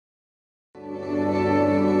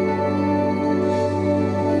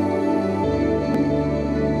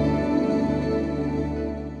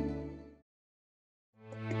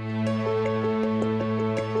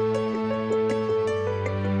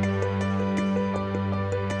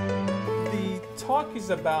talk is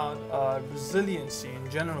about resiliency in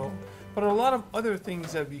general, but a lot of other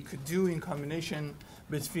things that we could do in combination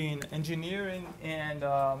between engineering and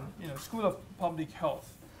School of Public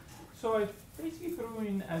Health. So I basically threw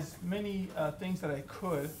in as many things that I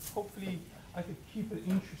could. Hopefully I could keep it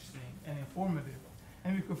interesting and informative,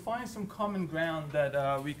 and we could find some common ground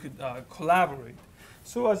that we could collaborate.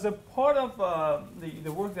 So as a part of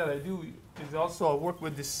the work that I do is also I work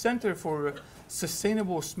with the Center for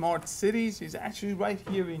Sustainable Smart Cities. It's actually right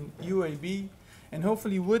here in UAB. And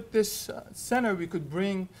hopefully with this center, we could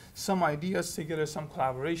bring some ideas together, some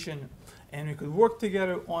collaboration, and we could work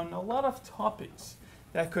together on a lot of topics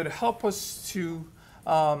that could help us to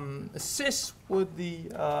assist with the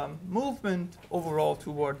movement overall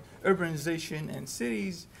toward urbanization and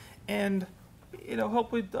cities, and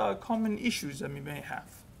help with common issues that we may have.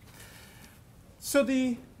 So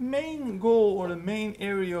the main goal or the main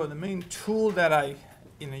area or the main tool that I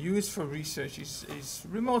use for research is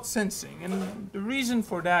remote sensing. And the reason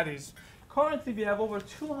for that is currently we have over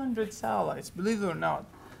 200 satellites, believe it or not,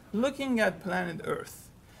 looking at planet Earth.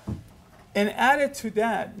 And added to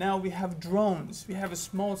that, now we have drones, we have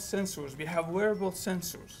small sensors, we have wearable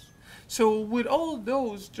sensors. So with all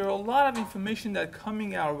those, there are a lot of information that's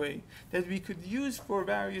coming our way that we could use for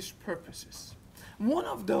various purposes. One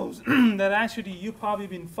of those that actually you've probably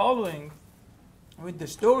been following with the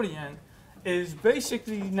historian is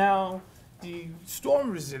basically now the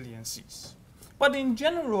storm resiliencies. But in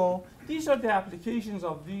general, these are the applications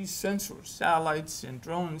of these sensors, satellites and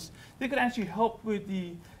drones. They could actually help with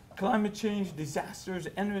the climate change, disasters,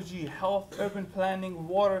 energy, health, urban planning,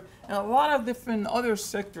 water, and a lot of different other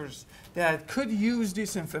sectors that could use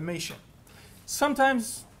this information.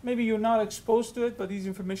 Sometimes maybe you're not exposed to it, but these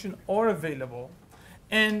information are available.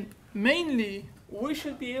 And mainly, we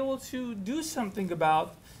should be able to do something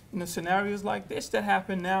about scenarios like this that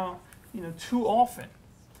happen now too often.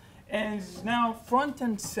 And it's now front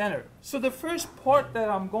and center. So the first part that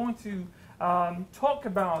I'm going to talk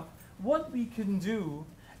about what we can do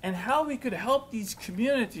and how we could help these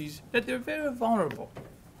communities that they're very vulnerable.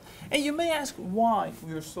 And you may ask why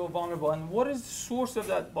we are so vulnerable and what is the source of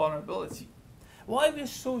that vulnerability? Why are we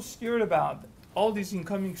so scared about all these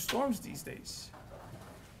incoming storms these days?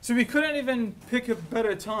 So we couldn't even pick a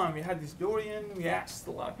better time. We had this Dorian, we asked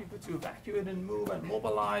a lot of people to evacuate and move and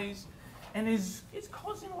mobilize, and it's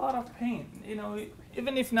causing a lot of pain.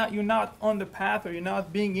 Even if you're not on the path or you're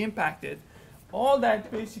not being impacted, all that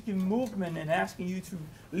basically movement and asking you to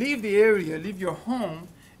leave the area, leave your home,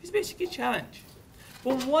 is basically a challenge.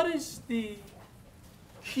 But what is the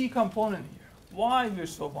key component here? Why we're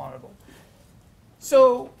so vulnerable?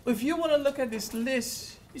 So if you want to look at this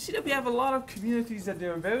list, you see that we have a lot of communities that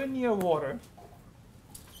they're very near water.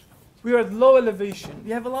 We are at low elevation.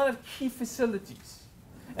 We have a lot of key facilities.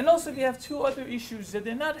 And also we have two other issues that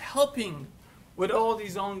they're not helping with all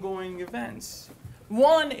these ongoing events.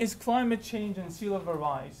 One is climate change and sea level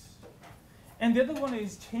rise. And the other one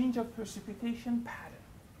is change of precipitation pattern.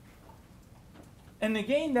 And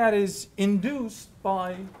again, that is induced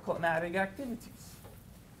by climatic activities.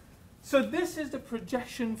 So this is the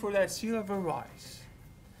projection for that sea level rise,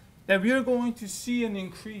 that we are going to see an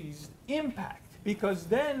increased impact, because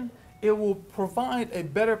then it will provide a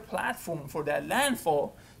better platform for that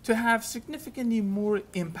landfall to have significantly more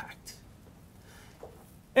impact.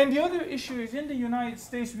 And the other issue is in the United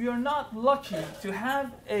States, we are not lucky to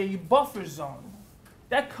have a buffer zone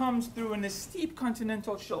that comes through in a steep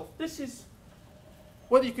continental shelf. This is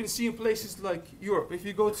what you can see in places like Europe. If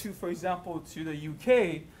you go to, for example, to the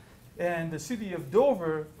UK and the city of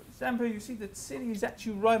Dover, for example, you see that city is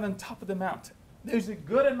actually right on top of the mountain. There's a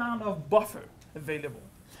good amount of buffer available.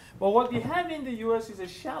 But what we have in the US is a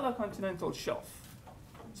shallow continental shelf,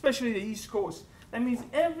 especially the East Coast. That means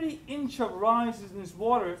every inch of rise in this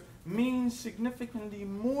water means significantly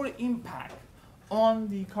more impact on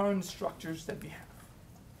the current structures that we have.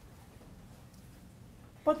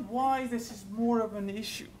 But why this is more of an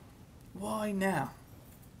issue? Why now?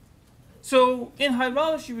 So in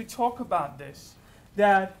hydrology, we talk about this,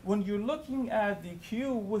 that when you're looking at the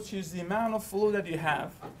Q, which is the amount of flow that you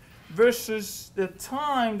have, versus the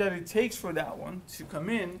time that it takes for that one to come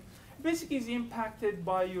in, basically is impacted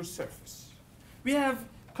by your surface. We have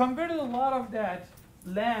converted a lot of that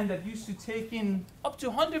land that used to take in up to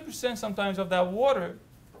 100% sometimes of that water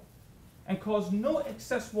and cause no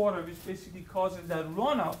excess water, which basically causes that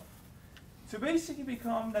runoff, to basically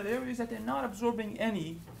become that areas that they're not absorbing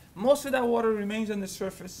any. Most of that water remains on the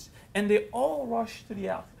surface, and they all rush to the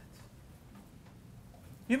outlet.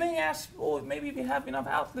 You may ask, oh, maybe we have enough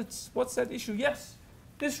outlets. What's that issue? Yes,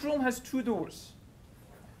 this room has 2 doors.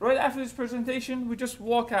 Right after this presentation, we just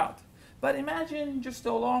walk out. But imagine just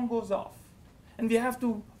the alarm goes off, and we have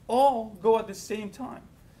to all go at the same time.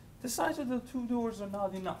 The size of the two doors are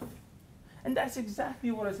not enough. And that's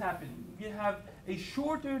exactly what is happening. We have a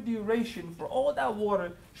shorter duration for all that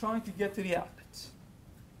water trying to get to the outlets.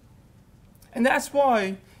 And that's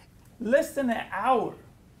why less than an hour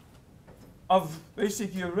of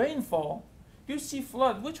basically rainfall, you see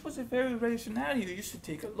flood, which was a very rare scenario. It used to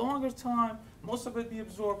take a longer time, most of it be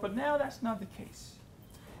absorbed, but now that's not the case.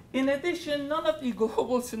 In addition, none of the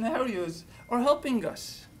global scenarios are helping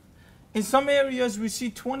us. In some areas, we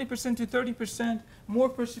see 20% to 30% more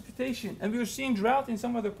precipitation, and we're seeing drought in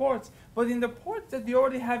some other parts. But in the parts that we're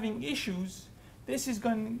already having issues, this is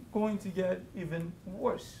going to get even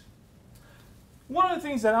worse. One of the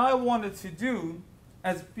things that I wanted to do,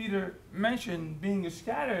 as Peter mentioned, being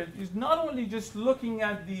scattered, is not only just looking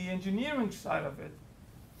at the engineering side of it,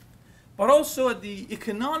 but also at the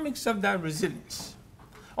economics of that resilience.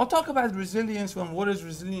 I'll talk about resilience and what is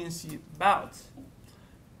resiliency about.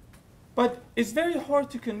 But it's very hard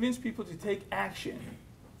to convince people to take action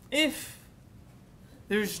if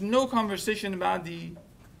there's no conversation about the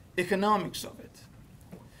economics of it.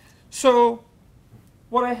 So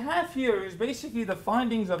what I have here is basically the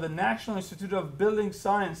findings of the National Institute of Building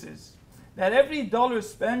Sciences, that every dollar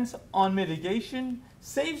spent on mitigation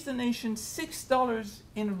saves the nation $6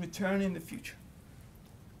 in return in the future.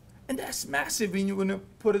 And that's massive when you want to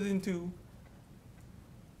put it into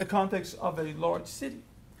a context of a large city.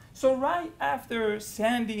 So right after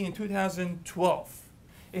Sandy in 2012,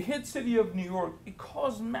 it hit the city of New York. It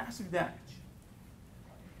caused massive damage.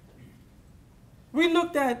 We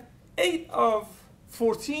looked at 8 of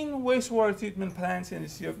 14 wastewater treatment plants in the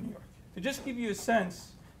city of New York. To just give you a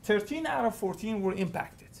sense, 13 out of 14 were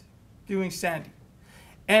impacted during Sandy.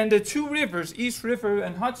 And the 2 rivers, East River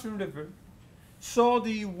and Hudson River, saw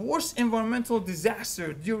the worst environmental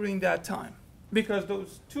disaster during that time. Because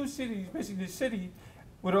those 2 cities, basically the city,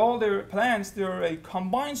 with all their plants, they're a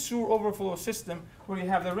combined sewer overflow system where you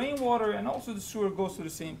have the rainwater and also the sewer goes to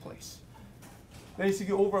the same place.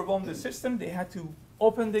 Basically overwhelmed the system. They had to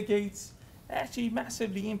open the gates. It actually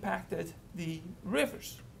massively impacted the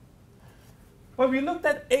rivers. But we looked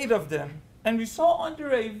at 8 of them, and we saw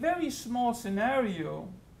under a very small scenario,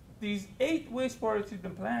 these 8 wastewater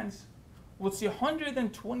treatment plants would see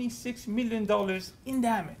 $126 million in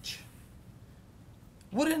damage.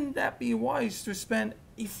 Wouldn't that be wise to spend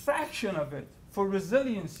a fraction of it for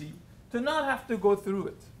resiliency to not have to go through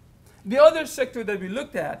it? The other sector that we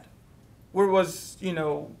looked at, where was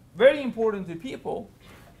very important to people,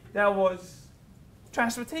 that was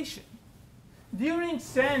transportation. During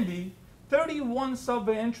Sandy, 31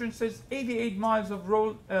 subway entrances, 88 miles of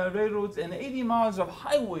railroads, and 80 miles of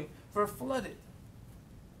highway were flooded.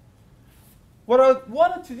 What I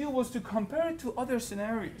wanted to do was to compare it to other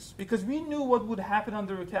scenarios, because we knew what would happen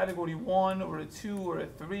under a category 1 or a 2 or a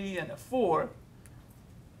 3 and a 4.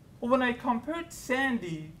 But when I compared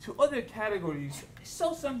Sandy to other categories, I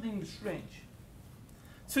saw something strange.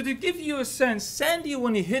 So to give you a sense, Sandy,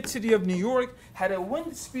 when it hit the city of New York, had a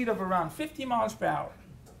wind speed of around 50 miles per hour.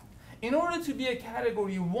 In order to be a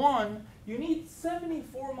category 1, you need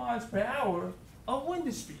 74 miles per hour of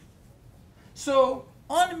wind speed. So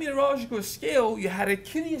on a meteorological scale, you had a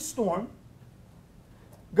kitty storm,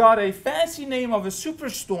 got a fancy name of a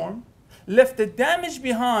superstorm, left the damage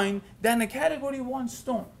behind than a category 1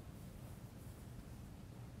 storm.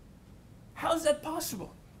 How is that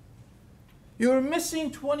possible? You're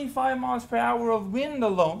missing 25 miles per hour of wind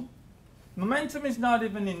alone. Momentum is not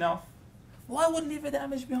even enough. Why would leave a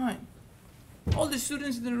damage behind? All the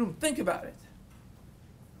students in the room, think about it.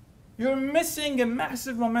 You're missing a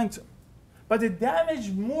massive momentum, but the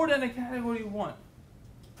damage more than a category 1.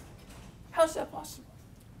 How's that possible?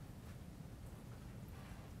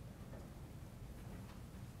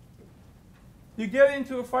 You get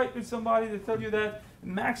into a fight with somebody, they tell you that the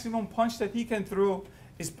maximum punch that he can throw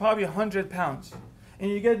is probably 100 pounds.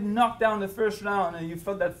 And you get knocked down the first round and you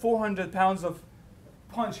felt that 400 pounds of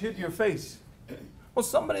punch hit your face. Well,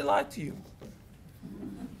 somebody lied to you.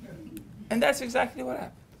 And that's exactly what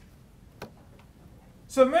happened.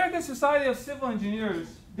 So American Society of Civil Engineers,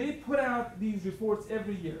 they put out these reports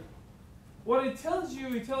every year. What it tells you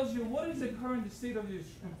what is the current state of this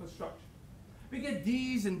infrastructure. We get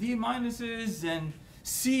D's and D minuses and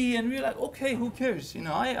C, and we're like, okay, who cares?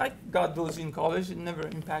 I got those in college. It never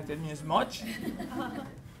impacted me as much.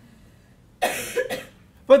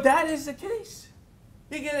 But that is the case.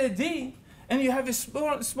 You get a D, and you have a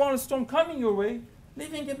smaller storm coming your way,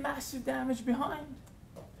 leaving a massive damage behind.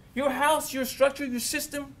 Your house, your structure, your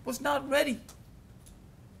system was not ready.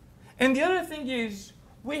 And the other thing is,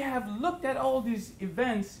 we have looked at all these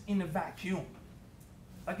events in a vacuum,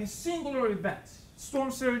 like a singular event.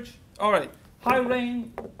 Storm surge, all right, high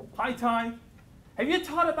rain, high tide. Have you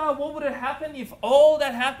thought about what would have happened if all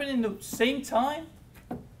that happened in the same time?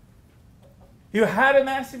 You had a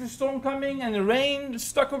massive storm coming and the rain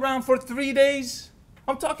stuck around for 3 days.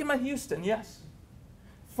 I'm talking about Houston, yes.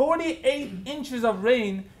 48 inches of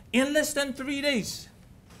rain in less than 3 days.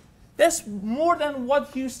 That's more than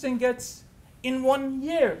what Houston gets in 1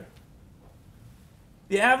 year.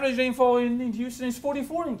 The average rainfall in Houston is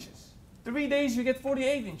 44 inches. 3 days you get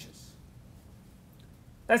 48 inches.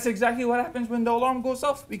 That's exactly what happens when the alarm goes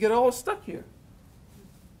off. We get all stuck here.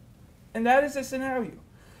 And that is a scenario.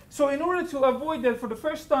 So in order to avoid that, for the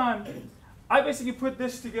first time, I basically put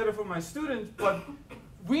this together for my students, but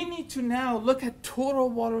we need to now look at total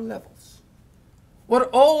water levels. What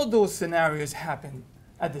all those scenarios happen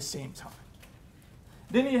at the same time.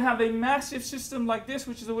 Then you have a massive system like this,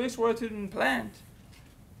 which is a wastewater treatment plant.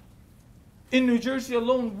 In New Jersey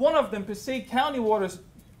alone, one of them, Passaic County Water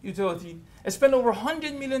Utility, has spent over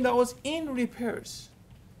 $100 million in repairs.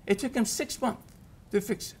 It took them 6 months to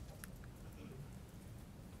fix it.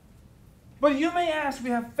 But you may ask, we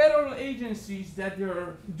have federal agencies that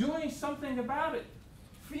they're doing something about it.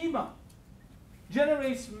 FEMA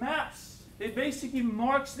generates maps. It basically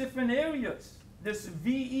marks different areas. This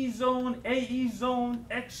VE zone, AE zone,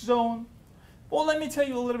 X zone. Well, let me tell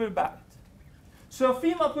you a little bit about it. So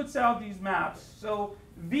FEMA puts out these maps. So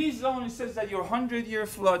V zone, it says that your 100-year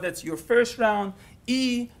flood, that's your first round.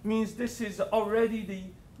 E means this is already the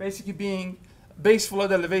basically being base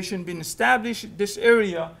flood elevation being established. This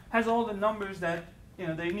area has all the numbers that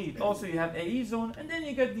they need. Also, you have AE zone, and then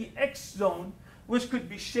you get the X zone, which could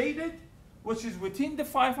be shaded, which is within the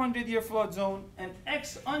 500-year flood zone, and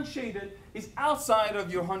X unshaded is outside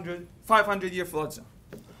of your 500-year flood zone.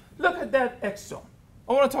 Look at that X zone.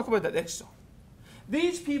 I want to talk about that X zone.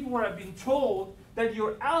 These people have been told that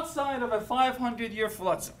you're outside of a 500-year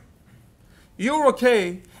flood zone. You're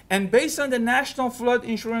okay, and based on the National Flood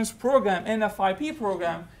Insurance Program, NFIP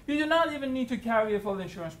program, you do not even need to carry a flood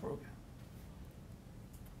insurance program.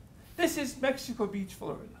 This is Mexico Beach,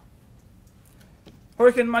 Florida.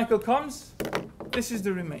 Hurricane Michael comes, this is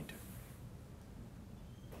the remainder.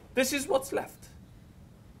 This is what's left.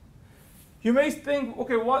 You may think,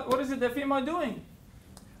 okay, what is it that FEMA doing?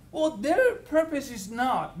 Well, their purpose is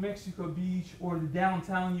not Mexico Beach or the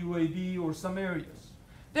downtown UAB or some areas.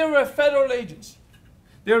 They're a federal agency.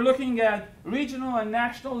 They're looking at regional and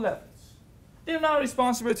national levels. They're not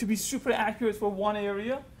responsible to be super accurate for one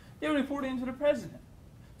area. They're reporting to the president.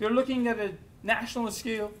 They're looking at a national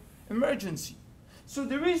scale emergency. So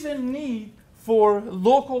there is a need for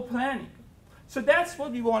local planning. So that's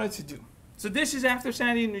what we wanted to do. So this is after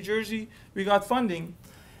Sandy in New Jersey. We got funding.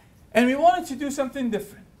 And we wanted to do something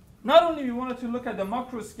different. Not only we wanted to look at the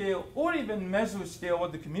macro scale or even meso scale,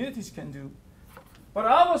 what the communities can do, but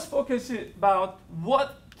I was focused about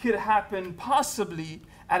what could happen possibly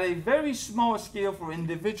at a very small scale for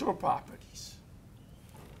individual properties.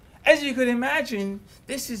 As you could imagine,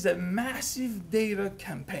 this is a massive data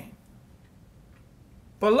campaign.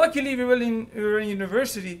 But luckily, we were in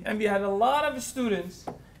university, and we had a lot of students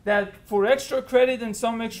that for extra credit and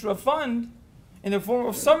some extra fund, in the form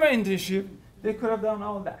of summer internship, they could have done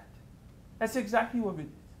all that. That's exactly what we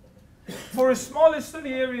did. For a smaller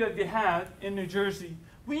study area that we had in New Jersey,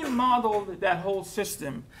 we modeled that whole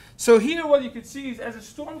system. So here what you could see is as a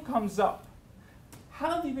storm comes up,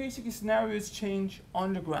 how the basic scenarios change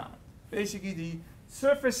on the ground. Basically the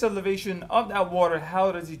surface elevation of that water,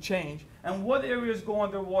 how does it change? And what areas go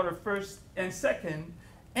underwater first and second.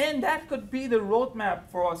 And that could be the roadmap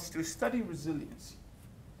for us to study resiliency.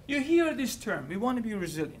 You hear this term, we want to be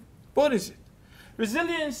resilient. What is it?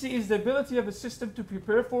 Resiliency is the ability of a system to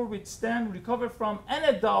prepare for, withstand, recover from, and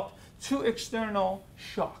adapt to external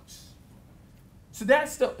shocks. So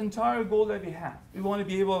that's the entire goal that we have. We want to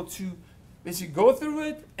be able to basically go through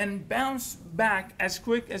it and bounce back as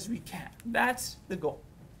quick as we can. That's the goal.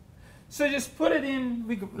 So just put it in,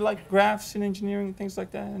 like graphs in engineering, things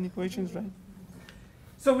like that, and equations, right?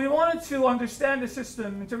 So we wanted to understand the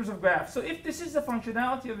system in terms of graphs. So if this is the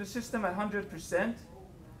functionality of the system at 100%,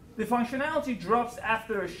 the functionality drops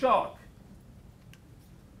after a shock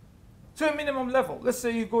to a minimum level. Let's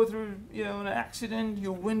say you go through an accident,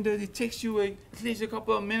 you're winded, it takes you at least a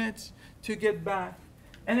couple of minutes to get back.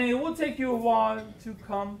 And then it will take you a while to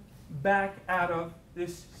come back out of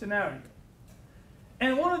this scenario.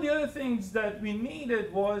 And one of the other things that we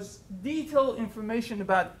needed was detailed information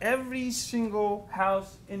about every single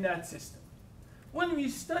house in that system. When we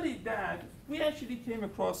studied that, we actually came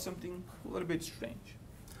across something a little bit strange.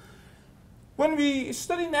 When we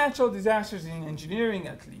study natural disasters in engineering,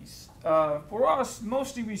 at least, for us,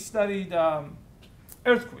 mostly we studied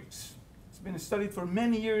earthquakes. It's been studied for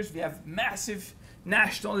many years. We have massive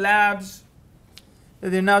national labs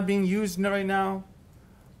that they're not being used right now.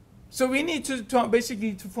 So we need to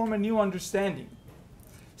basically to form a new understanding.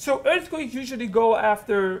 So earthquakes usually go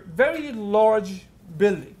after very large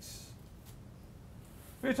buildings.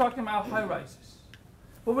 We're talking about high rises.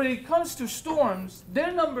 But when it comes to storms,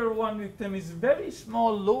 their number one victim is very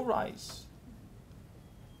small, low rise.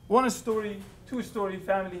 1-story, 2-story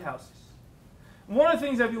family houses. One of the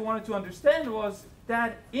things that we wanted to understand was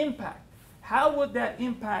that impact. How would that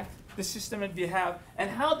impact the system that we have, and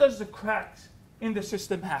how does the cracks in the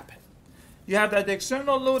system happen? You have that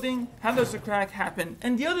external loading, how does the crack happen?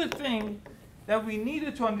 And the other thing that we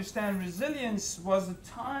needed to understand resilience was the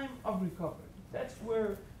time of recovery. That's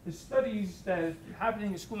where the studies that are happening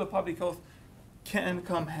in the School of Public Health can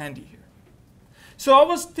come handy here. So I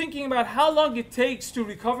was thinking about how long it takes to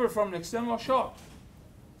recover from an external shock.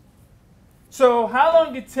 So how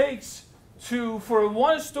long it takes for a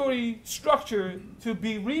 1-story structure to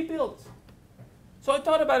be rebuilt. So I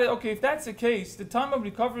thought about it, okay, if that's the case, the time of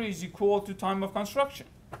recovery is equal to time of construction.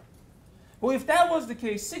 Well, if that was the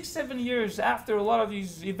case, 6-7 years after a lot of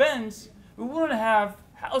these events, we wouldn't have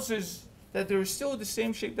houses that they're still the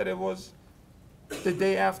same shape that it was the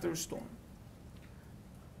day after a storm.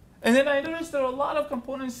 And then I noticed there are a lot of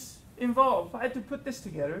components involved. I had to put this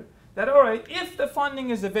together, that all right, if the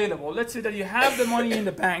funding is available, let's say that you have the money in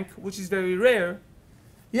the bank, which is very rare,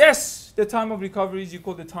 yes, the time of recovery is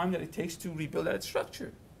equal to the time that it takes to rebuild that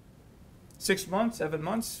structure. 6 months, 7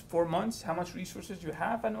 months, 4 months, how much resources you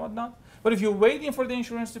have and whatnot. But if you're waiting for the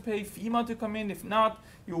insurance to pay, FEMA to come in, if not,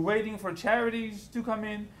 you're waiting for charities to come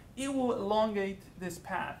in, it will elongate this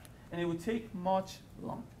path, and it will take much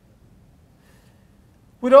longer.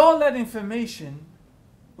 With all that information,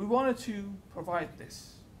 we wanted to provide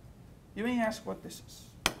this. You may ask what this is.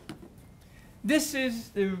 This is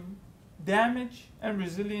the damage and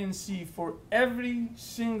resiliency for every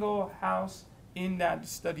single house in that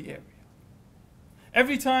study area.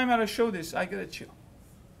 Every time I show this, I get a chill.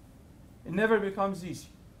 It never becomes easy.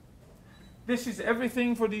 This is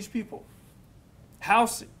everything for these people.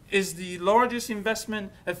 House is the largest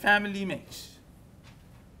investment a family makes.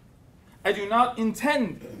 I do not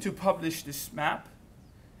intend to publish this map,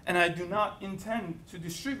 and I do not intend to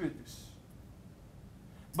distribute this.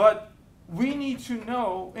 But we need to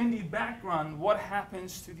know in the background what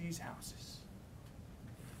happens to these houses.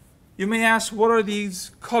 You may ask, what are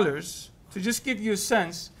these colors? To just give you a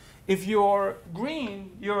sense, if you're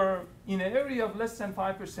green, you're in an area of less than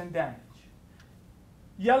 5% damage.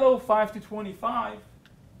 Yellow, 5 to 25.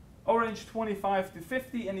 Orange, 25 to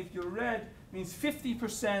 50. And if you're red, means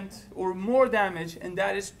 50% or more damage, and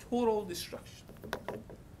that is total destruction.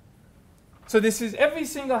 So this is every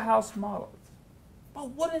single house modeled.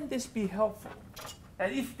 But wouldn't this be helpful?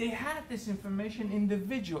 That if they had this information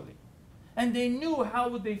individually, and they knew how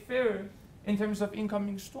would they fare in terms of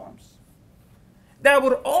incoming storms. That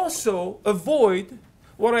would also avoid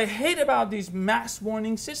what I hate about these mass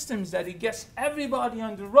warning systems, that it gets everybody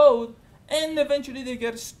on the road, and eventually they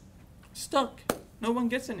get stuck. No one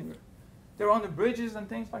gets anywhere. They're on the bridges and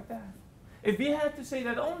things like that. If we had to say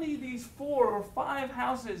that only these 4 or 5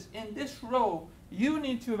 houses in this row, you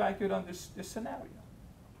need to evacuate on this scenario.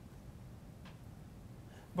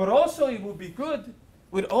 But also it would be good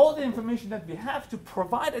with all the information that we have to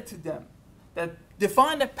provide it to them, that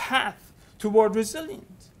define a path toward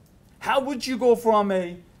resilience. How would you go from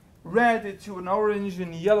a red to an orange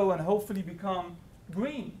and yellow and hopefully become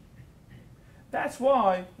green? That's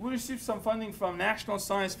why we received some funding from National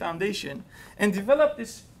Science Foundation and developed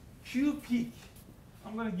this Q-peak.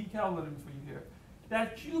 I'm going to geek out a little bit for you here.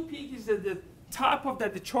 That Q-peak is at the top of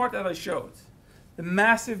the chart that I showed. The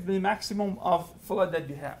maximum of flood that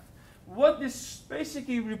we have. What this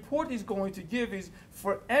basically report is going to give is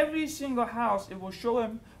for every single house, it will show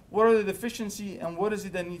them what are the deficiency and what is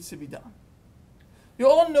it that needs to be done. You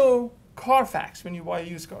all know Carfax when you buy a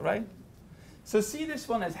used car, right? So see this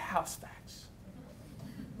one as house facts.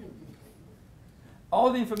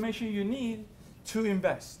 All the information you need to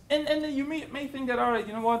invest. And then you may think that, all right,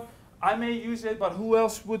 you know what, I may use it, but who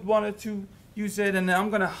else would want to use it, and I'm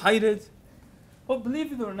going to hide it? Well,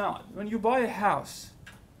 believe it or not, when you buy a house,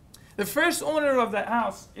 the first owner of the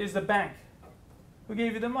house is the bank who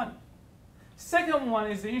gave you the money. Second one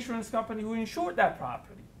is the insurance company who insured that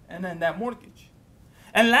property and then that mortgage.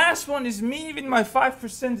 And last one is me, even my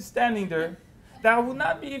 5% standing there, that will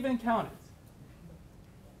not be even counted.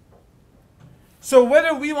 So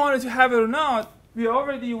whether we wanted to have it or not, we are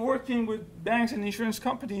already working with banks and insurance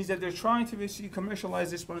companies that they're trying to basically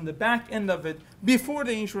commercialize this one on the back end of it before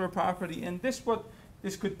they insure a property. And what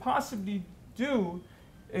this could possibly do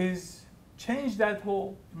is change that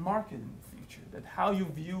whole market in the future, that how you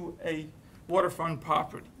view a waterfront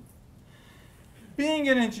property. Being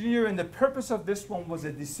an engineer, and the purpose of this one was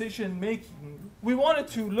a decision making, we wanted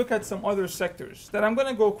to look at some other sectors that I'm going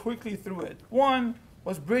to go quickly through it. One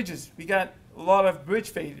was bridges. We got a lot of bridge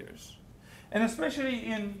failures. And especially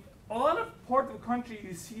in a lot of part of the country,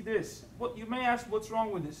 you see this. What you may ask, what's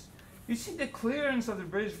wrong with this? You see the clearance of the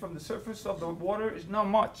bridge from the surface of the water is not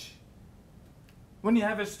much. When you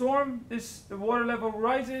have a storm, the water level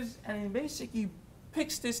rises, and it basically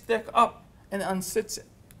picks this deck up and unsits it.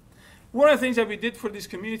 One of the things that we did for this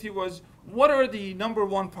community was, what are the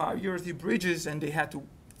 #1 priority bridges, and they had to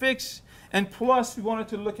fix. And plus, we wanted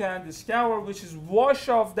to look at the scour, which is wash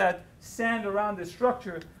off that sand around the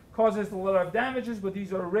structure, causes a lot of damages, but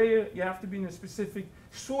these are rare. You have to be in a specific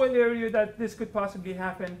soil area that this could possibly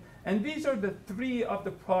happen. And these are the 3 of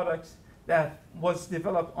the products that was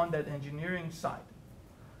developed on that engineering side.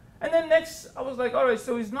 And then next, I was like, all right,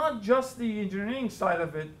 so it's not just the engineering side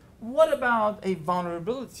of it. What about a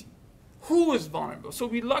vulnerability? Who is vulnerable? So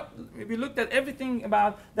we looked at everything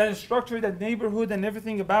about that structure, that neighborhood, and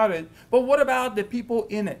everything about it. But what about the people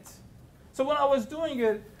in it? So when I was doing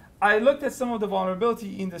it, I looked at some of the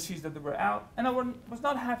vulnerability indices that were out, and I was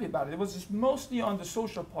not happy about it. It was just mostly on the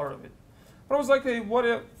social part of it. But I was like, hey, what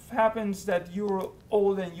if happens that you're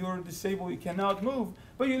old and you're disabled, you cannot move,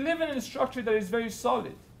 but you live in a structure that is very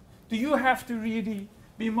solid? Do you have to really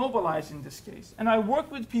be mobilized in this case? And I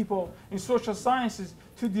worked with people in social sciences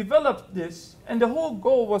to develop this, and the whole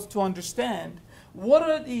goal was to understand what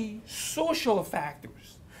are the social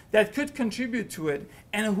factors that could contribute to it,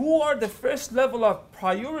 and who are the first level of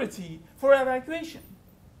priority for evacuation.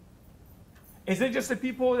 Is it just the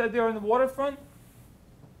people that they're on the waterfront?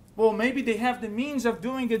 Well, maybe they have the means of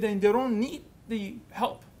doing it and they don't need the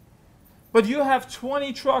help. But you have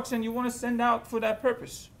 20 trucks and you want to send out for that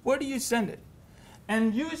purpose. Where do you send it?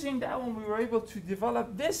 And using that one, we were able to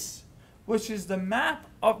develop this, which is the map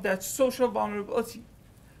of that social vulnerability,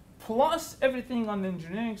 plus everything on the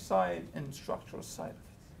engineering side and structural side of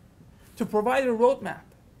it, to provide a roadmap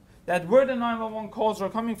that where the 911 calls are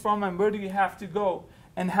coming from and where do you have to go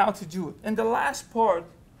and how to do it. And the last part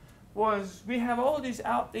was we have all these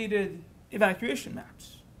outdated evacuation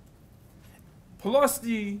maps, plus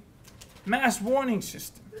the mass warning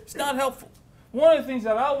system. It's not helpful. One of the things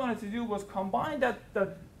that I wanted to do was combine that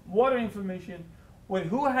water information with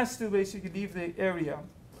who has to basically leave the area,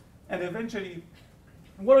 and eventually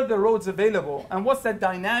what are the roads available, and what's that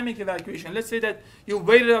dynamic evacuation. Let's say that you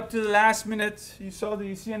waited up to the last minute, you saw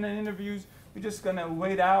the CNN interviews, you're just going to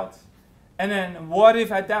wait out. And then what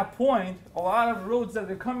if at that point, a lot of roads that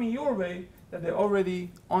are coming your way, that they're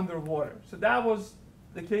already underwater. So that was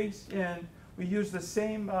the case, and we used the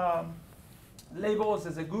same labels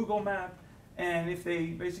as a Google map. And if they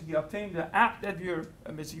basically obtain the app that you're,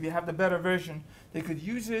 basically have the better version, they could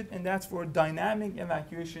use it, and that's for dynamic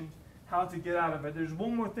evacuation, how to get out of it. There's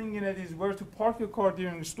one more thing in it, is where to park your car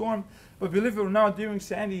during the storm. But believe it or not, during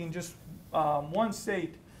Sandy, in just one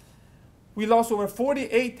state, we lost over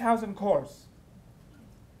 48,000 cars.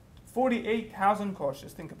 48,000 cars,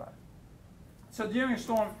 just think about it. So during a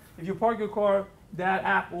storm, if you park your car, that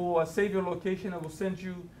app will save your location. It will send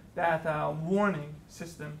you that warning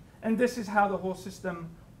system. And this is how the whole system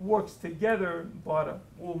works together, but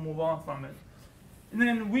we'll move on from it. And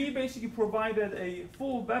then we basically provided a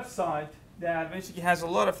full website that basically has a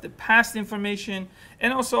lot of the past information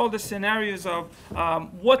and also all the scenarios of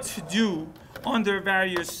what to do under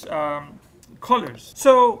various colors.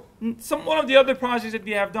 So one of the other projects that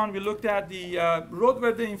we have done, we looked at the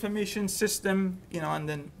roadweather information system, and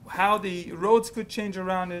then how the roads could change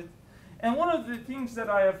around it. And one of the things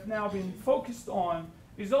that I have now been focused on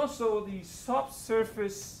is also the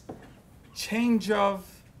subsurface change of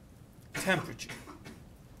temperature.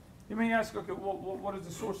 You may ask, okay, what is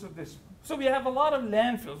the source of this? So we have a lot of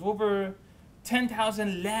landfills, over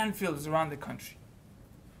 10,000 landfills around the country.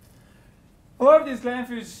 A lot of these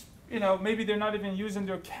landfills, maybe they're not even used and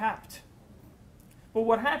they're capped. But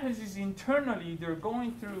what happens is internally they're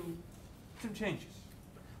going through some changes.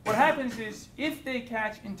 What happens is if they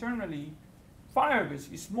catch internally fire,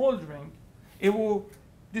 basically smoldering, it will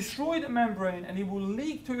destroy the membrane and it will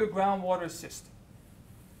leak to your groundwater system.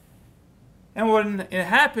 And when it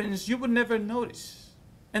happens, you would never notice.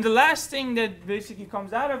 And the last thing that basically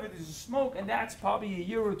comes out of it is smoke, and that's probably a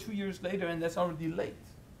year or 2 years later, and that's already late.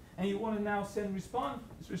 And you want to now send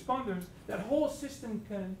responders, that whole system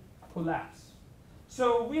can collapse.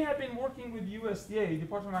 So we have been working with USDA,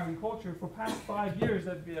 Department of Agriculture, for past 5 years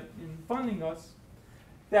that they have been funding us,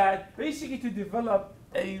 that basically to develop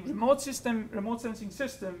a remote sensing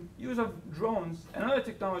system, use of drones and other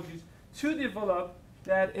technologies to develop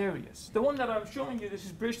that areas. The one that I'm showing you, this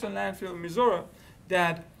is Bridgeton Landfill in Missouri,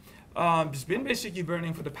 that has been basically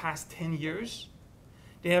burning for the past 10 years.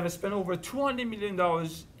 They have spent over $200 million,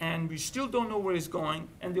 and we still don't know where it's going.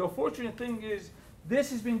 And the unfortunate thing is,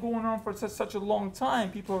 this has been going on for such a long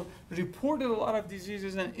time. People reported a lot of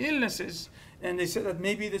diseases and illnesses, and they said that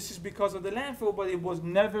maybe this is because of the landfill, but it was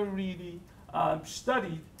never really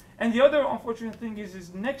studied. And the other unfortunate thing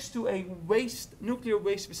is next to a nuclear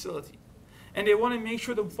waste facility. And they want to make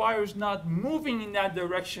sure the fire is not moving in that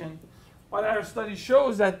direction. But our study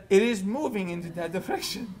shows that it is moving into that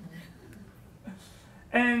direction.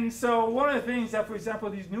 And so one of the things that, for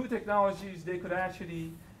example, these new technologies, they could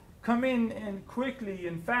actually come in and quickly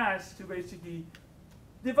and fast to basically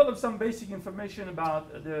develop some basic information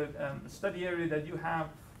about the study area that you have,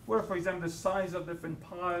 where, for example, the size of different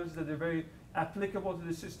piles that are very applicable to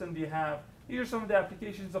the system they have. Here are some of the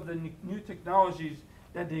applications of the new technologies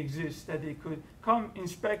that they exist, that they could come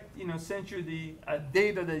inspect, send you the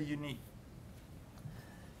data that you need.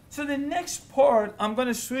 So the next part, I'm going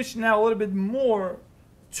to switch now a little bit more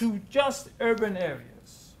to just urban areas.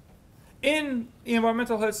 In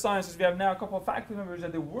environmental health sciences, we have now a couple of faculty members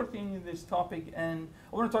that are working in this topic, and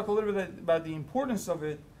I want to talk a little bit about the importance of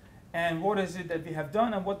it and what is it that we have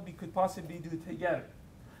done and what we could possibly do together.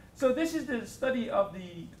 So this is the study of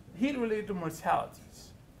the heat-related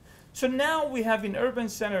mortalities. So now we have in urban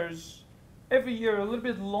centers, every year, a little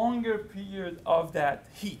bit longer period of that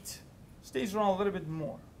heat. Stays around a little bit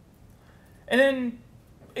more. And then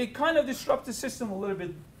it kind of disrupts the system a little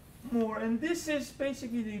bit more. And this is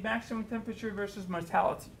basically the maximum temperature versus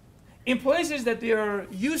mortality. In places that they are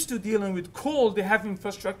used to dealing with cold, they have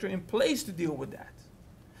infrastructure in place to deal with that.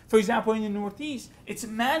 For example, in the Northeast, it's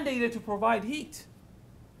mandated to provide heat.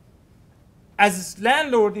 As a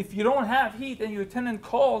landlord, if you don't have heat and your tenant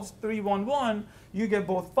calls 311, you get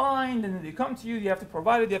both fined, and then they come to you, you have to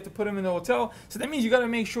provide it, you have to put them in the hotel. So that means you got to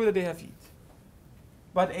make sure that they have heat.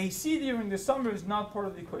 But AC during the summer is not part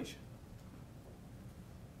of the equation.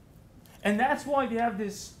 And that's why we have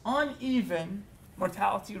this uneven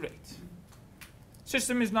mortality rate.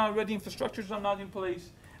 System is not ready, infrastructures are not in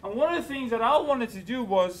place. And one of the things that I wanted to do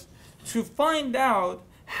was to find out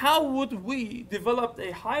how would we develop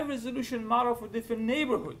a high-resolution model for different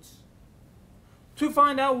neighborhoods to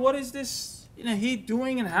find out what is this heat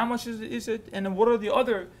doing and how much is it, and what are the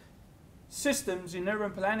other systems in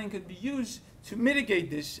urban planning could be used to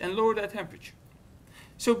mitigate this and lower that temperature.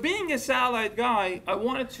 So being a satellite guy, I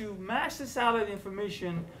wanted to match the satellite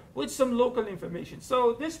information with some local information.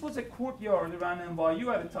 So this was a courtyard around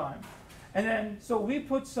NYU at the time. And then, so we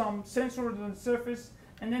put some sensors on the surface,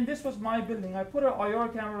 and then this was my building. I put an IR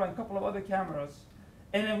camera and a couple of other cameras,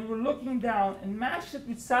 and then we were looking down and matched it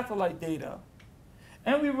with satellite data.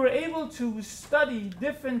 And we were able to study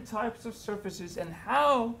different types of surfaces and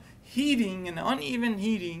how heating and uneven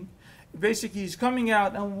heating basically is coming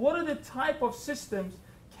out, and what are the type of systems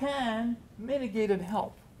can mitigate and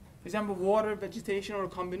help. For example, water, vegetation, or a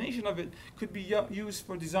combination of it could be used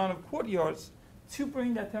for design of courtyards to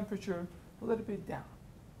bring that temperature a little bit down.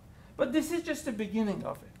 But this is just the beginning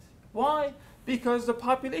of it. Why? Because the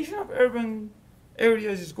population of urban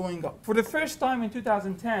areas is going up. For the first time in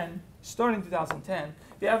 2010, starting 2010,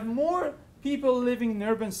 we have more people living in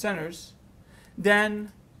urban centers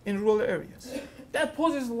than in rural areas. That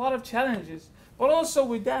poses a lot of challenges, but also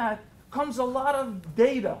with that comes a lot of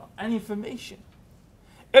data and information.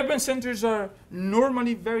 Urban centers are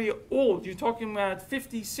normally very old. You're talking about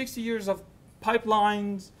 50, 60 years of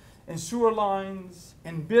pipelines and sewer lines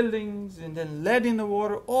and buildings and then lead in the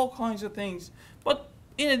water, all kinds of things. But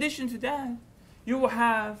in addition to that, you will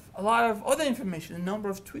have a lot of other information, a number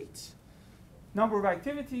of tweets, number of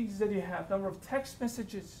activities that you have, number of text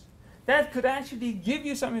messages. That could actually give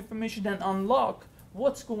you some information and unlock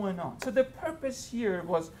what's going on. So the purpose here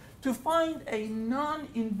was to find a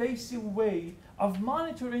non-invasive way of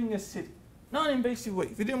monitoring a city. Non-invasive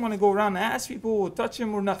way. We didn't want to go around and ask people or touch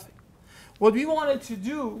them or nothing. What we wanted to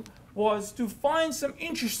do was to find some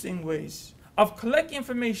interesting ways of collect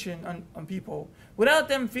information on people without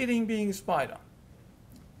them feeling being spied on.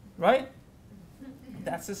 Right?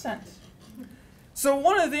 That's the sense. So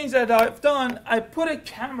one of the things that I've done, I put a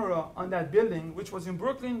camera on that building, which was in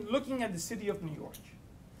Brooklyn, looking at the city of New York.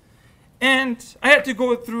 And I had to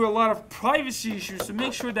go through a lot of privacy issues to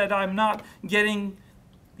make sure that I'm not getting,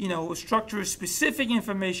 structure-specific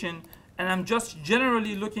information, and I'm just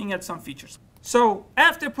generally looking at some features. So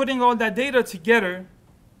after putting all that data together,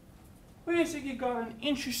 we basically got an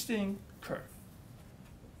interesting curve.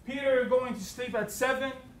 Peter going to sleep at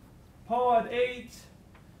 7, Paul at 8,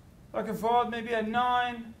 Dr. Fawad maybe at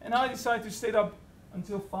 9, and I decided to stay up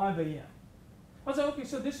until 5 a.m. I was like, okay,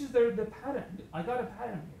 so this is the pattern. I got a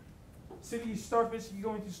pattern here. Cities start basically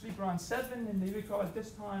going to sleep around 7, and they wake up at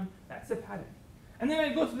this time. That's the pattern. And then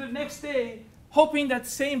I go to the next day, hoping that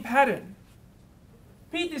same pattern.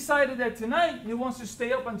 Pete decided that tonight he wants to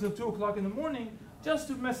stay up until 2 o'clock in the morning just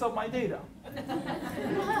to mess up my data.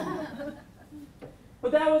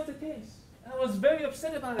 But that was the case. And I was very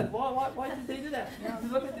upset about it. Why did they do that? You know,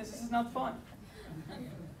 look at this is not fun.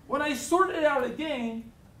 When I sorted it out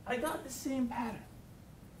again, I got the same pattern.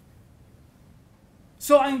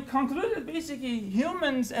 So I concluded basically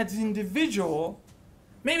humans as individual,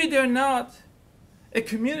 maybe they're not a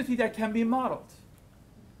community that can be modeled.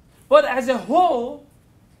 But as a whole,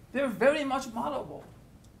 they're very much modelable.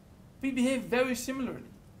 We behave very similarly.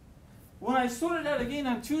 When I sorted out again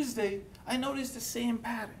on Tuesday, I noticed the same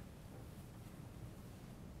pattern.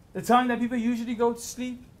 The time that people usually go to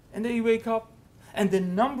sleep and they wake up, and the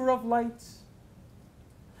number of lights.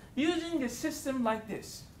 Using a system like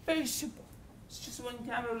this, very simple. It's just one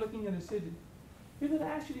camera looking at a city. You could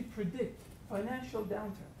actually predict financial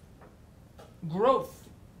downturn, growth,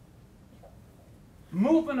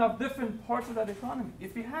 movement of different parts of that economy.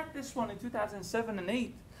 If we had this one in 2007 and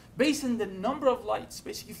 8, based on the number of lights,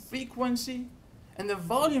 basically frequency and the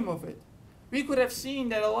volume of it, we could have seen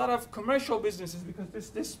that a lot of commercial businesses, because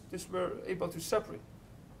this we're able to separate,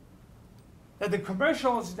 that the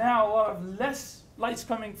commercials now, a lot of less lights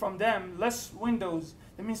coming from them, less windows,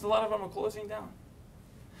 that means a lot of them are closing down.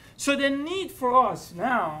 So the need for us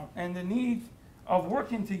now, and the need of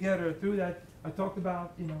working together through that, I talked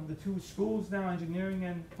about, the two schools now, engineering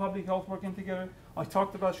and public health working together. I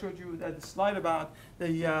talked about, showed you that slide about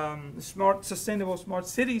the Sustainable Smart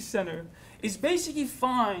Cities Center, is basically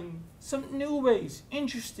find some new ways,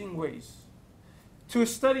 interesting ways, to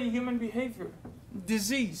study human behavior,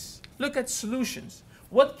 disease, look at solutions.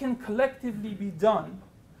 What can collectively be done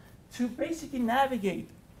to basically navigate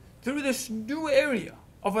through this new area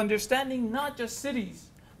of understanding not just cities,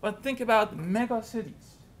 but think about mega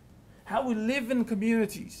cities. How we live in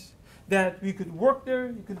communities, that we could work there,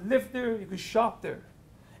 you could live there, you could shop there,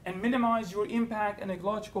 and minimize your impact and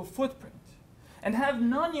ecological footprint, and have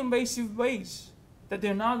non-invasive ways that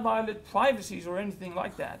they're not violate privacies or anything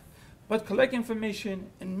like that, but collect information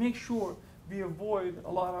and make sure we avoid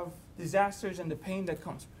a lot of disasters and the pain that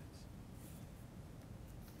comes with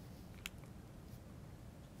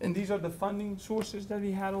it. And these are the funding sources that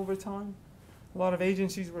we had over time. A lot of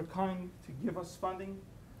agencies were kind to give us funding.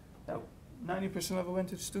 90% of it went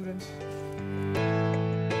to students.